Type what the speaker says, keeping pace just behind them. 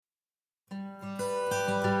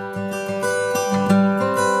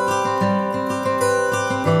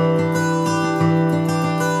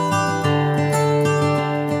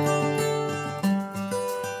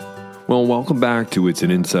welcome back to It's an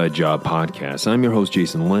Inside Job podcast. I'm your host,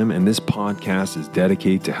 Jason Lim, and this podcast is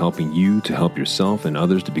dedicated to helping you to help yourself and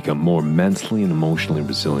others to become more mentally and emotionally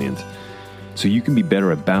resilient so you can be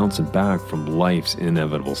better at bouncing back from life's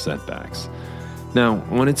inevitable setbacks. Now,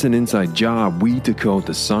 when It's an Inside Job, we decode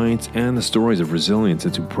the science and the stories of resilience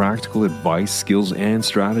into practical advice, skills, and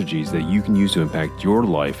strategies that you can use to impact your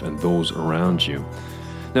life and those around you.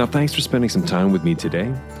 Now, thanks for spending some time with me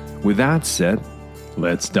today. With that said,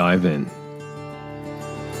 let's dive in.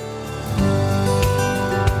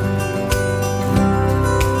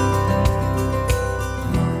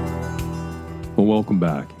 Well, welcome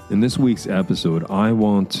back. In this week's episode, I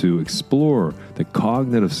want to explore the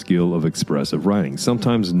cognitive skill of expressive writing,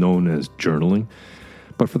 sometimes known as journaling.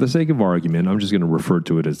 But for the sake of argument, I'm just going to refer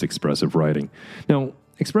to it as expressive writing. Now,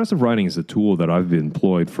 expressive writing is a tool that I've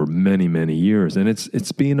employed for many, many years, and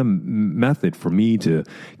it's been a method for me to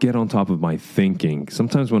get on top of my thinking.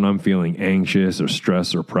 Sometimes when I'm feeling anxious or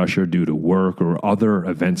stress or pressure due to work or other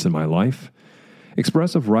events in my life,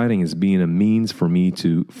 expressive writing has been a means for me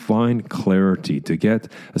to find clarity, to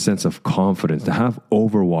get a sense of confidence, to have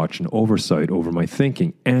overwatch and oversight over my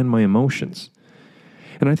thinking and my emotions.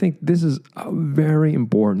 And I think this is a very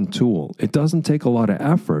important tool. It doesn't take a lot of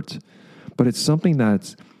effort, but it's something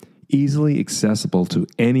that's easily accessible to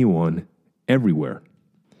anyone, everywhere.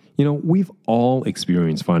 You know, we've all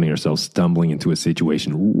experienced finding ourselves stumbling into a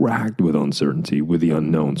situation racked with uncertainty, with the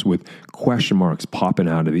unknowns, with question marks popping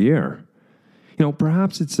out of the air. You know,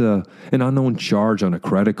 perhaps it's an unknown charge on a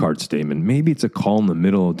credit card statement. Maybe it's a call in the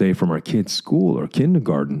middle of the day from our kid's school or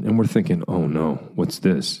kindergarten, and we're thinking, oh no, what's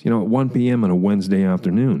this? You know, at 1 p.m. on a Wednesday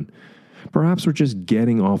afternoon. Perhaps we're just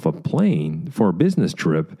getting off a plane for a business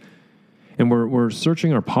trip, and we're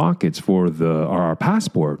searching our pockets for our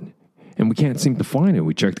passport, and we can't seem to find it.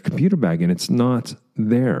 We check the computer bag, and it's not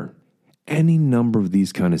there. Any number of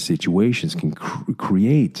these kind of situations can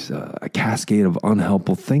create a cascade of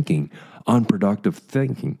unhelpful thinking, unproductive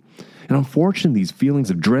thinking. And unfortunately, these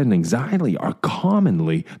feelings of dread and anxiety are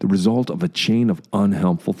commonly the result of a chain of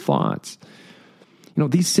unhelpful thoughts. You know,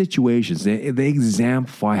 these situations, they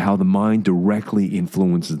exemplify how the mind directly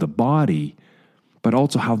influences the body, but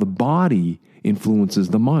also how the body influences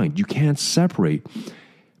the mind. You can't separate.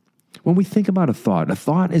 When we think about a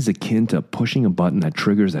thought is akin to pushing a button that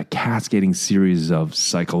triggers a cascading series of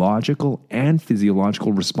psychological and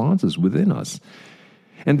physiological responses within us.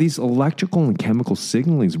 And these electrical and chemical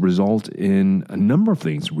signalings result in a number of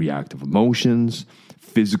things: reactive emotions,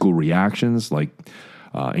 physical reactions like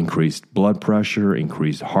increased blood pressure,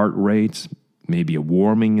 increased heart rates, maybe a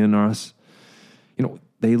warming in us. You know,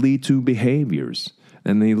 they lead to behaviors,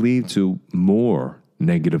 and they lead to more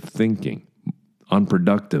negative thinking,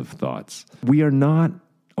 unproductive thoughts. We are not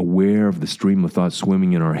aware of the stream of thoughts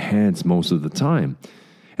swimming in our heads most of the time.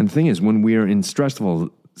 And the thing is, when we are in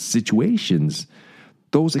stressful situations,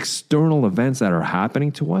 those external events that are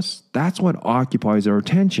happening to us, that's what occupies our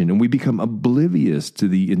attention, and we become oblivious to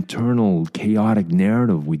the internal chaotic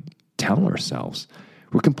narrative we tell ourselves.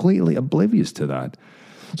 We're completely oblivious to that.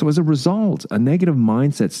 So as a result, a negative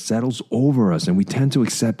mindset settles over us, and we tend to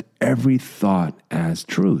accept every thought as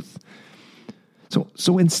truth.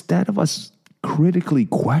 So instead of us critically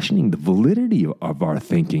questioning the validity of our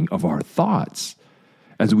thinking, of our thoughts,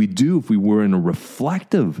 as we do if we were in a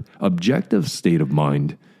reflective, objective state of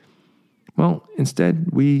mind, well,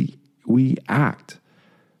 instead we act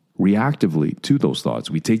reactively to those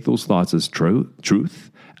thoughts. We take those thoughts as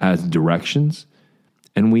truth, as directions,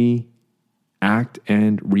 and we act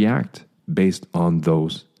and react based on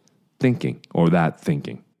those thinking or that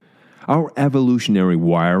thinking. Our evolutionary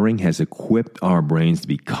wiring has equipped our brains to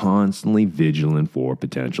be constantly vigilant for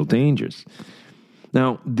potential dangers.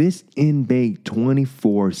 Now, this in-baked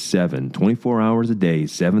 24/7, 24 hours a day,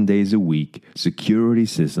 7 days a week security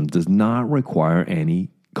system does not require any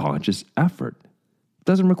conscious effort. It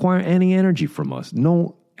doesn't require any energy from us,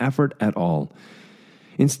 no effort at all.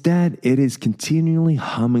 Instead, it is continually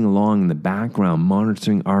humming along in the background,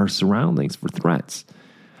 monitoring our surroundings for threats.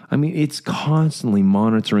 I mean, it's constantly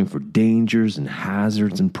monitoring for dangers and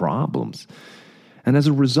hazards and problems. And as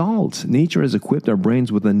a result, nature has equipped our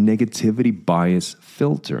brains with a negativity bias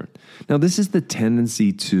filter. Now, this is the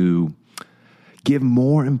tendency to give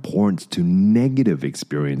more importance to negative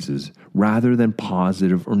experiences rather than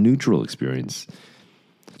positive or neutral experience.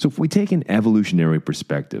 So if we take an evolutionary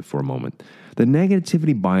perspective for a moment, the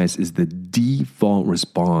negativity bias is the default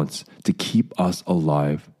response to keep us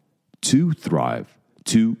alive, to thrive,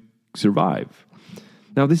 to survive.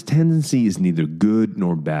 Now, this tendency is neither good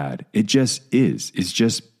nor bad. It just is. It's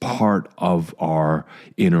just part of our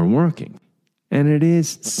inner working. And it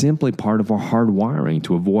is simply part of our hardwiring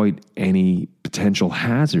to avoid any potential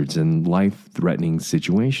hazards in life-threatening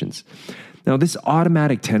situations. Now, this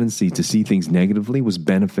automatic tendency to see things negatively was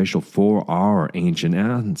beneficial for our ancient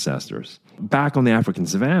ancestors. Back on the African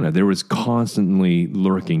savanna, there was constantly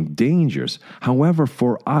lurking dangers. However,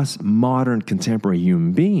 for us modern contemporary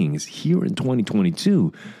human beings here in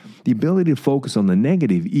 2022, the ability to focus on the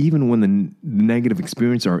negative, even when the negative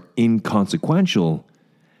experiences are inconsequential,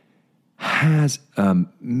 has a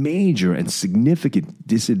major and significant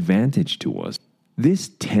disadvantage to us. This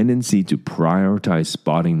tendency to prioritize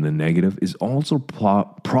spotting the negative is also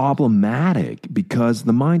problematic because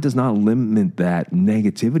the mind does not limit that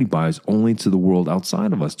negativity bias only to the world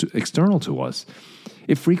outside of us, to external to us.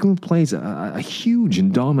 It frequently plays a huge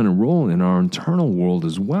and dominant role in our internal world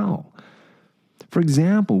as well. For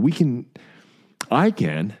example, we can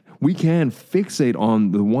fixate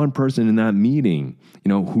on the one person in that meeting,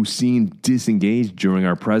 who seemed disengaged during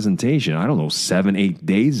our presentation, 7-8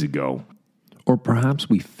 days ago. Or perhaps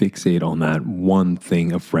we fixate on that one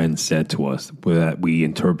thing a friend said to us that we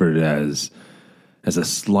interpret as a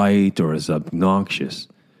slight or as obnoxious,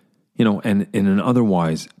 and in an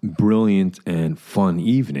otherwise brilliant and fun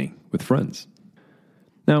evening with friends.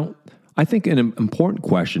 Now, I think an important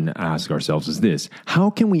question to ask ourselves is this: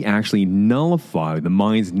 how can we actually nullify the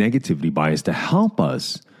mind's negativity bias to help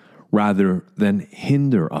us rather than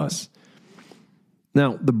hinder us?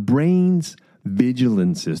 Now, the brain's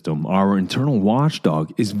vigilance system, our internal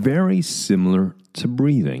watchdog, is very similar to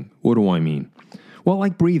breathing. What do I mean? Well,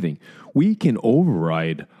 like breathing, we can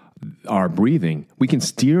override our breathing. We can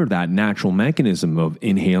steer that natural mechanism of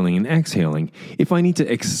inhaling and exhaling. If I need to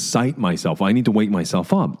excite myself, I need to wake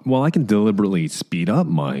myself up, well, I can deliberately speed up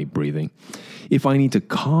my breathing. If I need to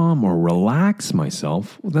calm or relax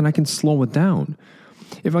myself, well, then I can slow it down.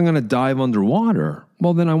 If I'm going to dive underwater,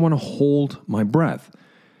 well, then I want to hold my breath.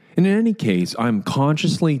 And in any case, I'm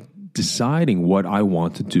consciously deciding what I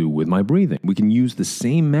want to do with my breathing. We can use the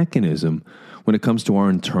same mechanism when it comes to our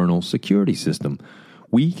internal security system.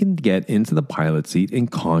 We can get into the pilot seat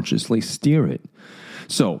and consciously steer it.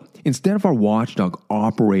 So instead of our watchdog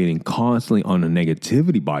operating constantly on a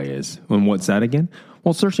negativity bias, and what's that again?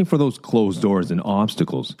 Well, searching for those closed doors and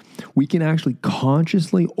obstacles, we can actually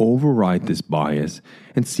consciously override this bias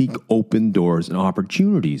and seek open doors and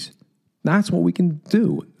opportunities. That's what we can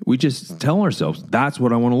do. We just tell ourselves, that's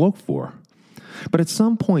what I want to look for. But at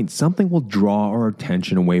some point, something will draw our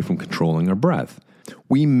attention away from controlling our breath.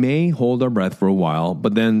 We may hold our breath for a while,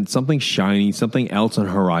 but then something shiny, something else on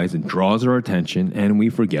the horizon draws our attention and we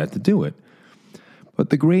forget to do it.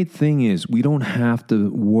 But the great thing is we don't have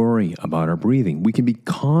to worry about our breathing. We can be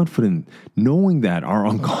confident knowing that our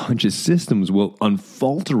unconscious systems will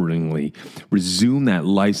unfalteringly resume that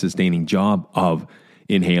life-sustaining job of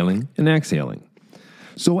inhaling and exhaling.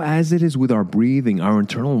 So as it is with our breathing, our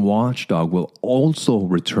internal watchdog will also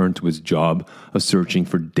return to its job of searching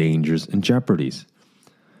for dangers and jeopardies.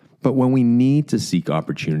 But when we need to seek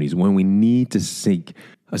opportunities, when we need to seek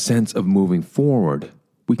a sense of moving forward,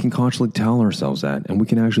 we can consciously tell ourselves that, and we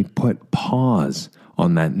can actually put pause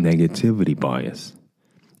on that negativity bias.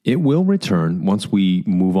 It will return once we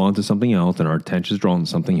move on to something else and our attention is drawn to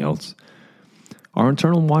something else. Our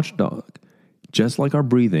internal watchdog, just like our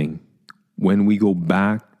breathing, when we go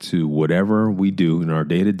back to whatever we do in our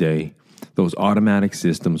day-to-day, those automatic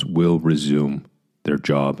systems will resume their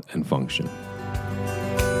job and function.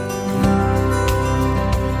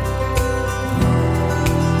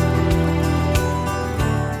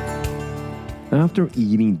 After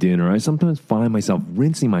eating dinner, I sometimes find myself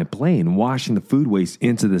rinsing my plate and washing the food waste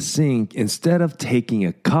into the sink instead of taking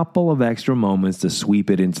a couple of extra moments to sweep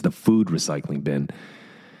it into the food recycling bin.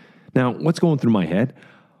 Now, what's going through my head?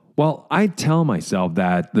 Well, I tell myself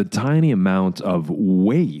that the tiny amount of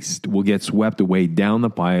waste will get swept away down the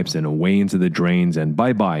pipes and away into the drains and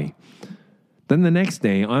bye-bye. Then the next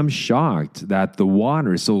day, I'm shocked that the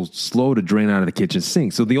water is so slow to drain out of the kitchen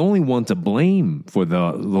sink. So the only one to blame for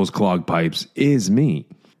those clogged pipes is me.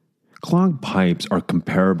 Clogged pipes are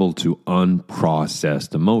comparable to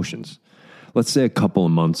unprocessed emotions. Let's say a couple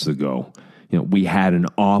of months ago, we had an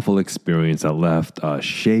awful experience that left us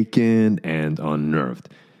shaken and unnerved.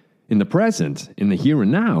 In the present, in the here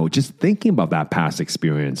and now, just thinking about that past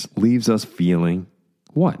experience leaves us feeling,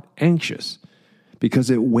 what? Anxious.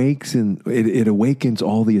 Because it awakens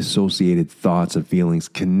all the associated thoughts and feelings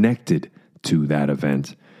connected to that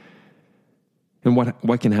event. And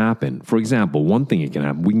what can happen? For example, one thing that can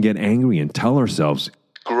happen, we can get angry and tell ourselves,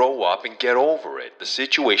 grow up and get over it. The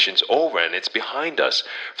situation's over and it's behind us.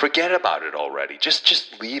 Forget about it already.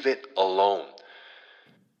 Just leave it alone.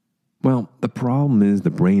 Well, the problem is the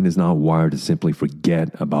brain is not wired to simply forget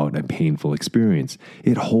about a painful experience.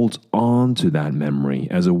 It holds on to that memory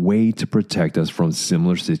as a way to protect us from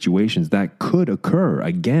similar situations that could occur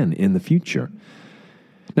again in the future.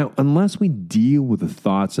 Now, unless we deal with the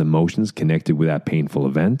thoughts and emotions connected with that painful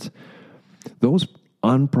event, those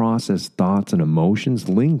unprocessed thoughts and emotions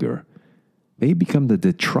linger. They become the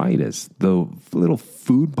detritus, the little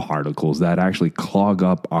food particles that actually clog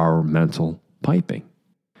up our mental piping.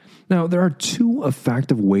 Now, there are two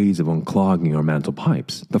effective ways of unclogging our mental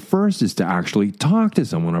pipes. The first is to actually talk to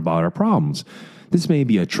someone about our problems. This may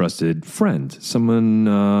be a trusted friend, someone,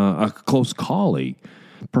 a close colleague.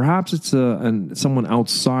 Perhaps it's someone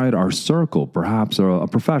outside our circle, perhaps a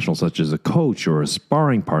professional such as a coach or a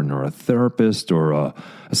sparring partner, a therapist or a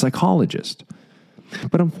psychologist.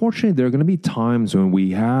 But unfortunately, there are going to be times when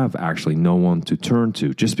we have actually no one to turn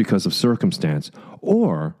to just because of circumstance,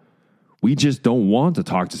 or we just don't want to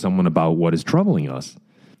talk to someone about what is troubling us.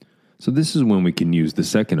 So this is when we can use the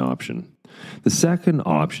second option. The second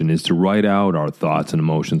option is to write out our thoughts and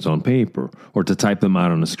emotions on paper or to type them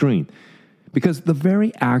out on a screen. Because the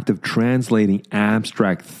very act of translating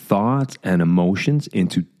abstract thoughts and emotions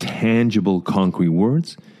into tangible, concrete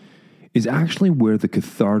words is actually where the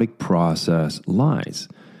cathartic process lies.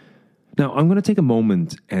 Now, I'm going to take a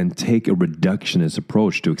moment and take a reductionist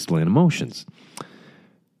approach to explain emotions.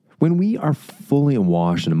 When we are fully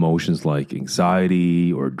awash in emotions like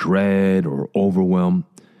anxiety or dread or overwhelm,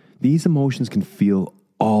 these emotions can feel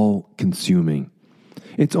all-consuming.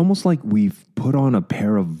 It's almost like we've put on a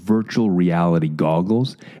pair of virtual reality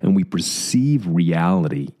goggles and we perceive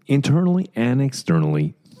reality internally and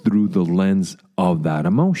externally through the lens of that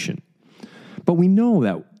emotion. But we know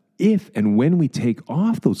that if and when we take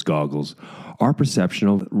off those goggles, our perception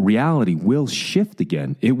of reality will shift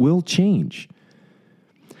again. It will change.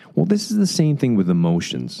 Well, this is the same thing with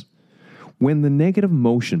emotions. When the negative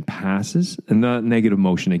emotion passes, and that negative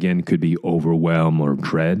emotion again could be overwhelm or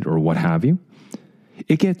dread or what have you,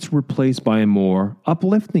 it gets replaced by a more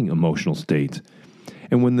uplifting emotional state.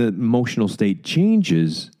 And when the emotional state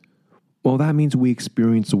changes, well, that means we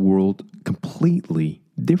experience the world completely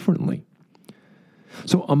differently.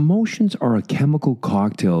 So emotions are a chemical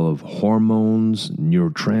cocktail of hormones,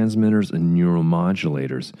 neurotransmitters, and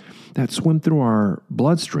neuromodulators that swim through our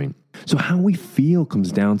bloodstream. So how we feel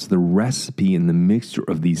comes down to the recipe and the mixture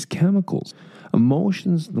of these chemicals.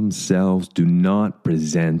 Emotions themselves do not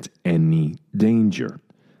present any danger.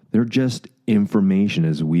 They're just information,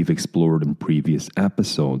 as we've explored in previous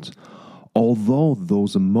episodes. Although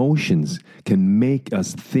those emotions can make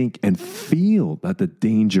us think and feel that the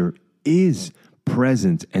danger is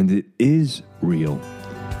present and it is real.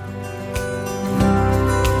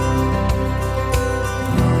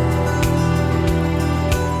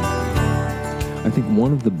 I think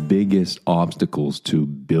one of the biggest obstacles to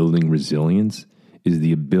building resilience is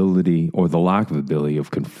the ability or the lack of ability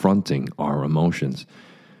of confronting our emotions.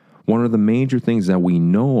 One of the major things that we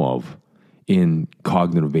know of in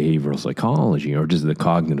cognitive behavioral psychology or just the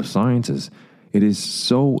cognitive sciences, it is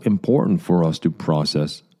so important for us to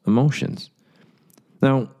process emotions.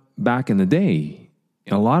 Now, back in the day,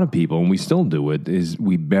 a lot of people, and we still do it, is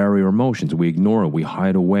we bury our emotions, we ignore it, we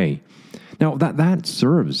hide away. Now, that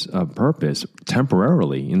serves a purpose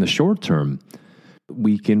temporarily. In the short term,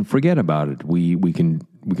 we can forget about it. We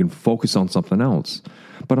can focus on something else.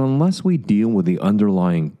 But unless we deal with the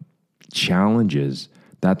underlying challenges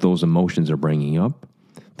that those emotions are bringing up,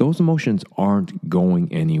 those emotions aren't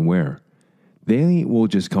going anywhere. They will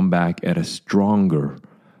just come back at a stronger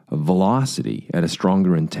velocity, at a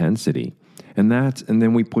stronger intensity. And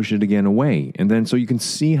then we push it again away. And then so you can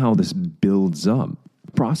see how this builds up.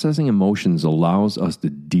 Processing emotions allows us to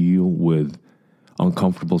deal with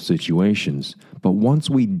uncomfortable situations. But once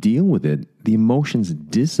we deal with it, the emotions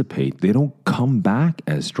dissipate. They don't come back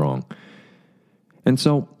as strong. And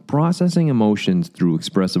so processing emotions through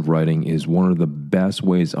expressive writing is one of the best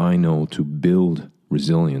ways I know to build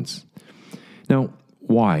resilience. Now,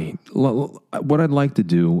 why? What I'd like to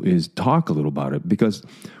do is talk a little about it, because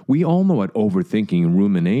we all know what overthinking and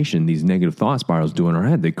rumination, these negative thought spirals, do in our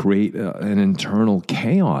head. They create an internal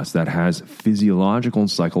chaos that has physiological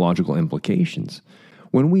and psychological implications.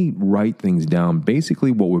 When we write things down,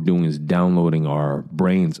 basically what we're doing is downloading our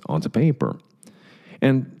brains onto paper.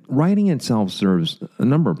 And writing itself serves a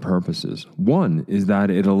number of purposes. One is that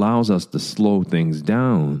it allows us to slow things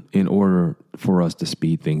down in order for us to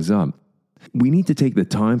speed things up. We need to take the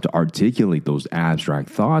time to articulate those abstract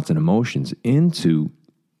thoughts and emotions into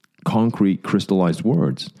concrete, crystallized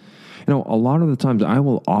words. A lot of the times I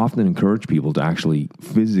will often encourage people to actually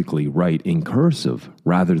physically write in cursive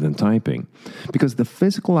rather than typing, because the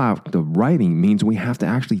physical act of writing means we have to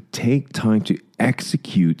actually take time to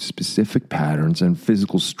execute specific patterns and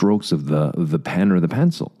physical strokes of the pen or the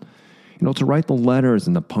pencil. To write the letters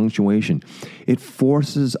and the punctuation, it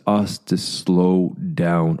forces us to slow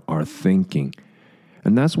down our thinking.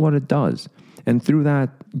 And that's what it does. And through that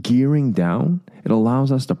gearing down, it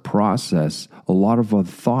allows us to process a lot of our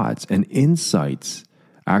thoughts, and insights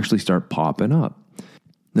actually start popping up.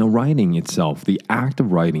 Now, writing itself, the act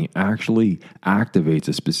of writing actually activates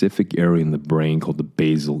a specific area in the brain called the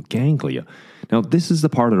basal ganglia. Now, this is the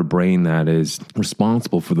part of the brain that is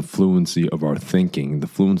responsible for the fluency of our thinking, the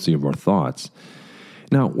fluency of our thoughts.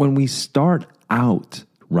 Now, when we start out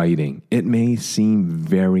writing, it may seem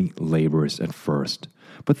very laborious at first,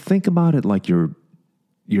 but think about it like you're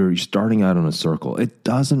starting out on a circle. It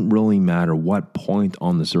doesn't really matter what point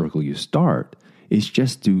on the circle you start. It's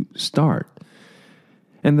just to start.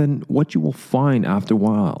 And then what you will find after a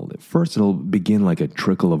while, at first it'll begin like a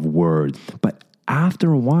trickle of words, but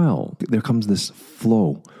after a while, there comes this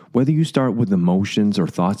flow. Whether you start with emotions or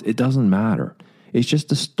thoughts, it doesn't matter. It's just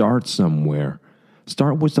to start somewhere.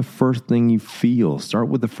 Start with the first thing you feel. Start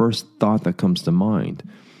with the first thought that comes to mind.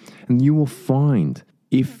 And you will find,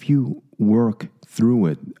 if you work through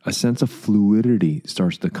it, a sense of fluidity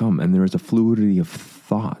starts to come, and there is a fluidity of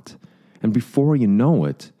thought. And before you know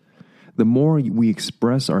it, the more we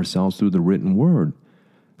express ourselves through the written word,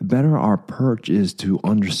 the better our perch is to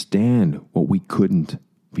understand what we couldn't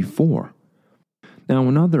before. Now,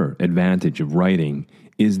 another advantage of writing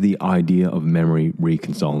is the idea of memory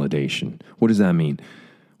reconsolidation. What does that mean?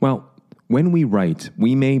 Well, when we write,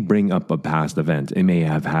 we may bring up a past event. It may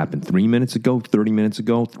have happened 3 minutes ago, 30 minutes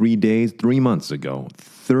ago, 3 days, 3 months ago,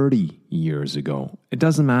 30 years ago. It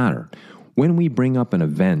doesn't matter. When we bring up an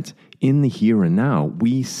event in the here and now,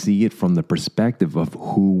 we see it from the perspective of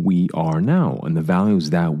who we are now and the values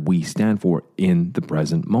that we stand for in the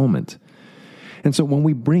present moment. And so when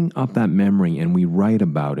we bring up that memory and we write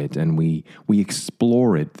about it and we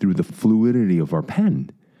explore it through the fluidity of our pen,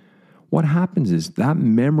 what happens is that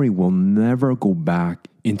memory will never go back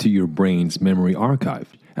into your brain's memory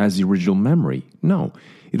archive as the original memory. No,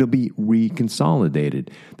 it'll be reconsolidated.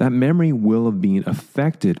 That memory will have been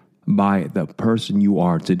affected by the person you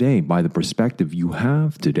are today, by the perspective you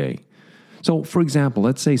have today. So, for example,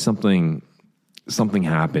 let's say something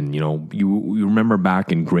happened. You remember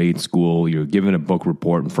back in grade school, you're given a book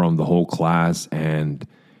report in front of the whole class, and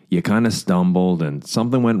you kind of stumbled, and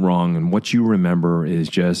something went wrong, and what you remember is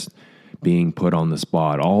just being put on the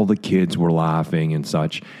spot. All the kids were laughing and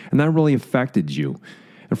such, and that really affected you.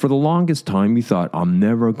 And for the longest time, you thought, I'm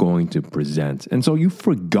never going to present. And so you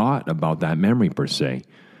forgot about that memory per se.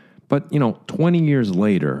 But, 20 years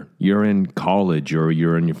later, you're in college or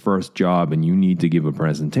you're in your first job and you need to give a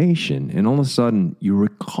presentation. And all of a sudden, you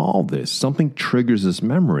recall this. Something triggers this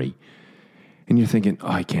memory. And you're thinking,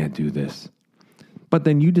 I can't do this. But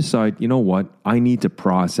then you decide, you know what? I need to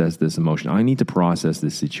process this emotion. I need to process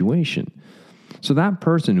this situation. So that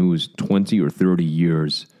person who is 20 or 30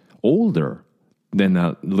 years older than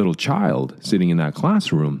that little child sitting in that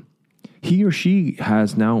classroom, he or she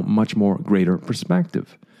has now much more greater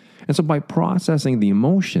perspective. And so by processing the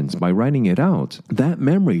emotions, by writing it out, that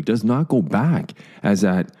memory does not go back as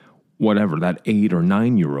that 8 or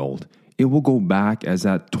 9-year-old. It will go back as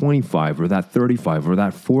that 25 or that 35 or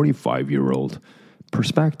that 45-year-old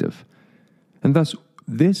perspective. And thus,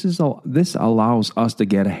 this allows us to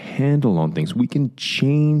get a handle on things. We can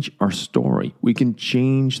change our story. We can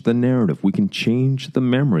change the narrative. We can change the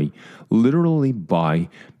memory literally by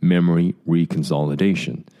memory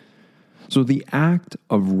reconsolidation. So the act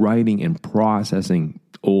of writing and processing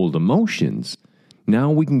old emotions, now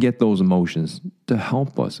we can get those emotions to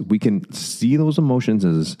help us. We can see those emotions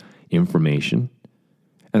as information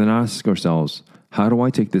and then ask ourselves, how do I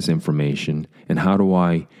take this information and how do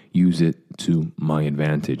I use it to my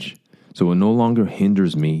advantage? So it no longer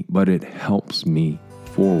hinders me, but it helps me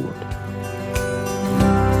forward.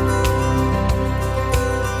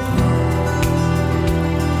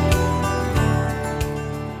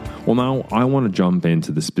 Well, now I want to jump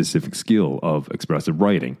into the specific skill of expressive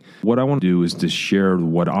writing. What I want to do is to share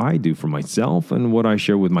what I do for myself and what I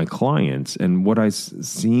share with my clients and what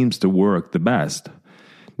seems to work the best.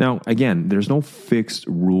 Now, again, there's no fixed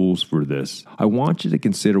rules for this. I want you to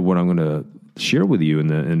consider what I'm going to share with you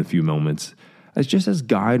in a few moments as just as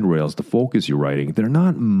guide rails to focus your writing. They're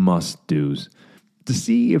not must-dos. To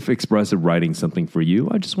see if expressive writing is something for you,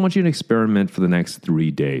 I just want you to experiment for the next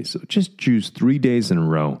 3 days. So just choose 3 days in a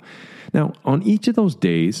row Now, on each of those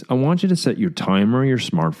days, I want you to set your timer on your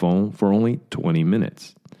smartphone for only 20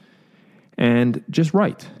 minutes. And just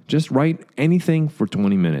write anything for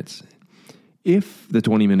 20 minutes. If the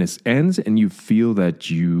 20 minutes ends and you feel that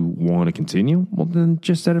you want to continue, well, then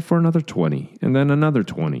just set it for another 20 and then another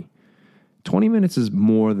 20. 20 minutes is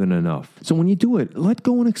more than enough. So when you do it, let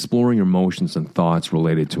go and explore your emotions and thoughts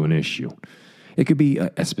related to an issue. It could be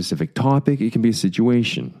a specific topic. It can be a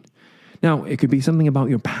situation. Now, it could be something about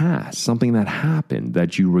your past, something that happened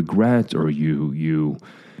that you regret or you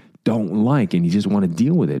don't like and you just want to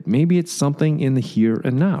deal with it. Maybe it's something in the here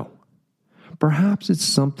and now. Perhaps it's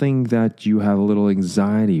something that you have a little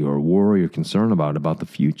anxiety or worry or concern about the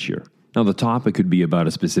future. Now, the topic could be about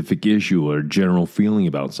a specific issue or a general feeling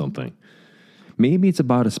about something. Maybe it's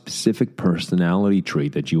about a specific personality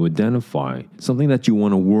trait that you identify, something that you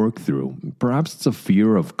want to work through. Perhaps it's a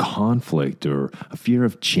fear of conflict or a fear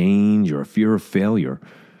of change or a fear of failure.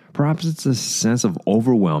 Perhaps it's a sense of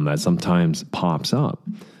overwhelm that sometimes pops up.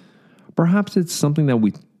 Perhaps it's something that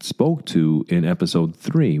we spoke to in episode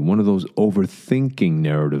 3, one of those overthinking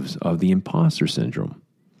narratives of the imposter syndrome.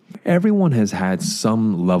 Everyone has had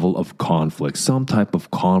some level of conflict, some type of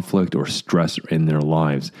conflict or stress in their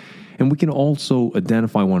lives. And we can also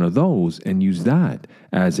identify one of those and use that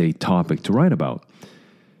as a topic to write about.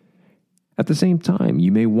 At the same time,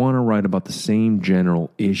 you may want to write about the same general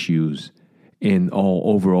issues in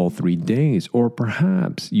all 3 days, or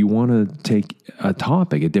perhaps you want to take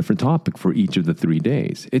a different topic for each of the 3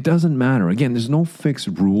 days. It doesn't matter. Again, there's no fixed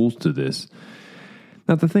rules to this.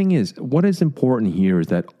 Now, the thing is, what is important here is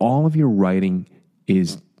that all of your writing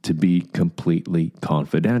is to be completely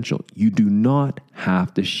confidential. You do not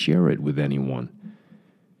have to share it with anyone.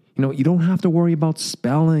 You don't have to worry about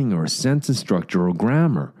spelling or sentence structure or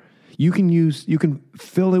grammar. You can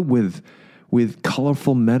fill it with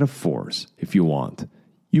colorful metaphors if you want.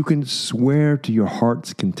 You can swear to your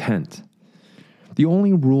heart's content. The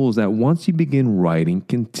only rule is that once you begin writing,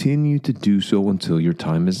 continue to do so until your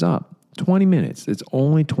time is up. 20 minutes. It's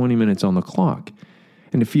only 20 minutes on the clock.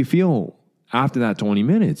 And if you feel after that 20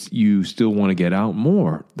 minutes you still want to get out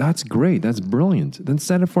more, that's great. That's brilliant. Then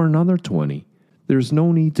set it for another 20. There's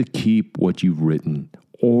no need to keep what you've written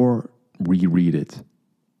or reread it.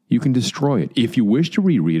 You can destroy it. If you wish to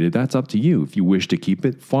reread it, that's up to you. If you wish to keep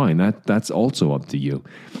it, fine. That's also up to you.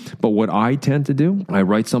 But what I tend to do, I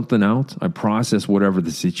write something out. I process whatever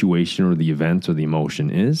the situation or the event or the emotion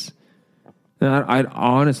is. And I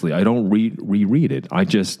honestly don't reread it. I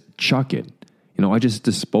just chuck it. I just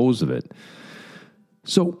dispose of it.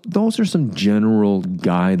 So those are some general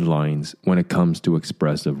guidelines when it comes to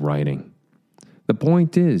expressive writing. The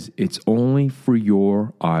point is, it's only for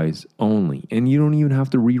your eyes only. And you don't even have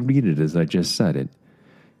to reread it as I just said it.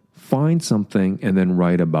 Find something and then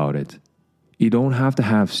write about it. You don't have to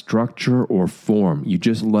have structure or form. You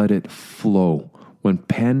just let it flow. When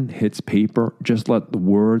pen hits paper, just let the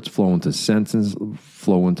words flow into sentences,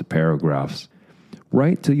 flow into paragraphs.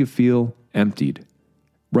 Write till you feel emptied.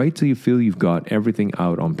 Write till you feel you've got everything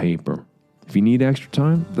out on paper. If you need extra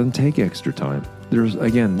time, then take extra time. There's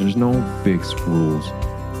no fixed rules.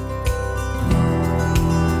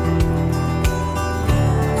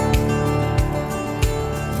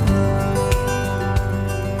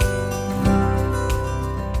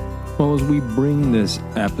 Well, as we bring this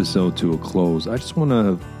episode to a close, I just want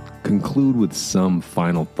to conclude with some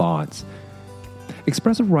final thoughts.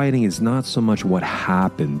 Expressive writing is not so much what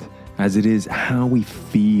happened as it is how we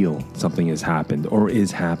feel something has happened or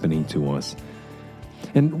is happening to us.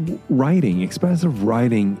 And expressive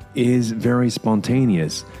writing is very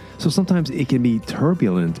spontaneous. So sometimes it can be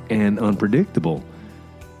turbulent and unpredictable,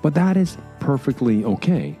 but that is perfectly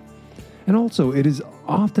okay. And also, it is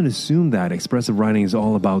often assumed that expressive writing is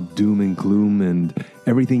all about doom and gloom and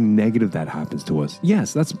everything negative that happens to us.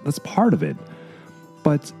 Yes, that's part of it.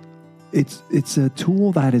 But it's a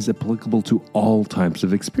tool that is applicable to all types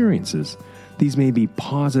of experiences. These may be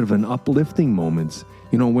positive and uplifting moments,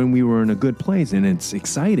 when we were in a good place and it's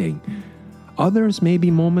exciting. Others may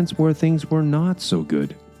be moments where things were not so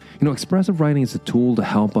good. Expressive writing is a tool to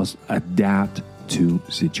help us adapt to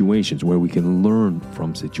situations, where we can learn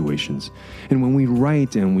from situations. And when we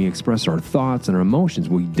write and we express our thoughts and our emotions,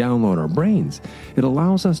 we download our brains. It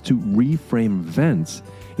allows us to reframe events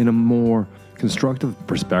in a more constructive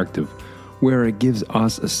perspective, where it gives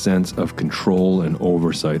us a sense of control and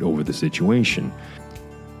oversight over the situation.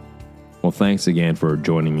 Well, thanks again for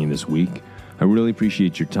joining me this week. I really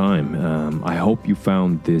appreciate your time. I hope you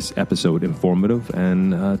found this episode informative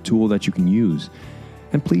and a tool that you can use.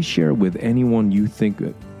 And please share it with anyone you think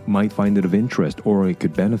might find it of interest or it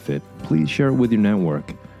could benefit. Please share it with your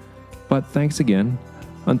network. But thanks again.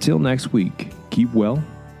 Until next week, keep well,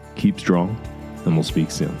 keep strong, and we'll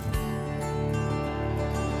speak soon.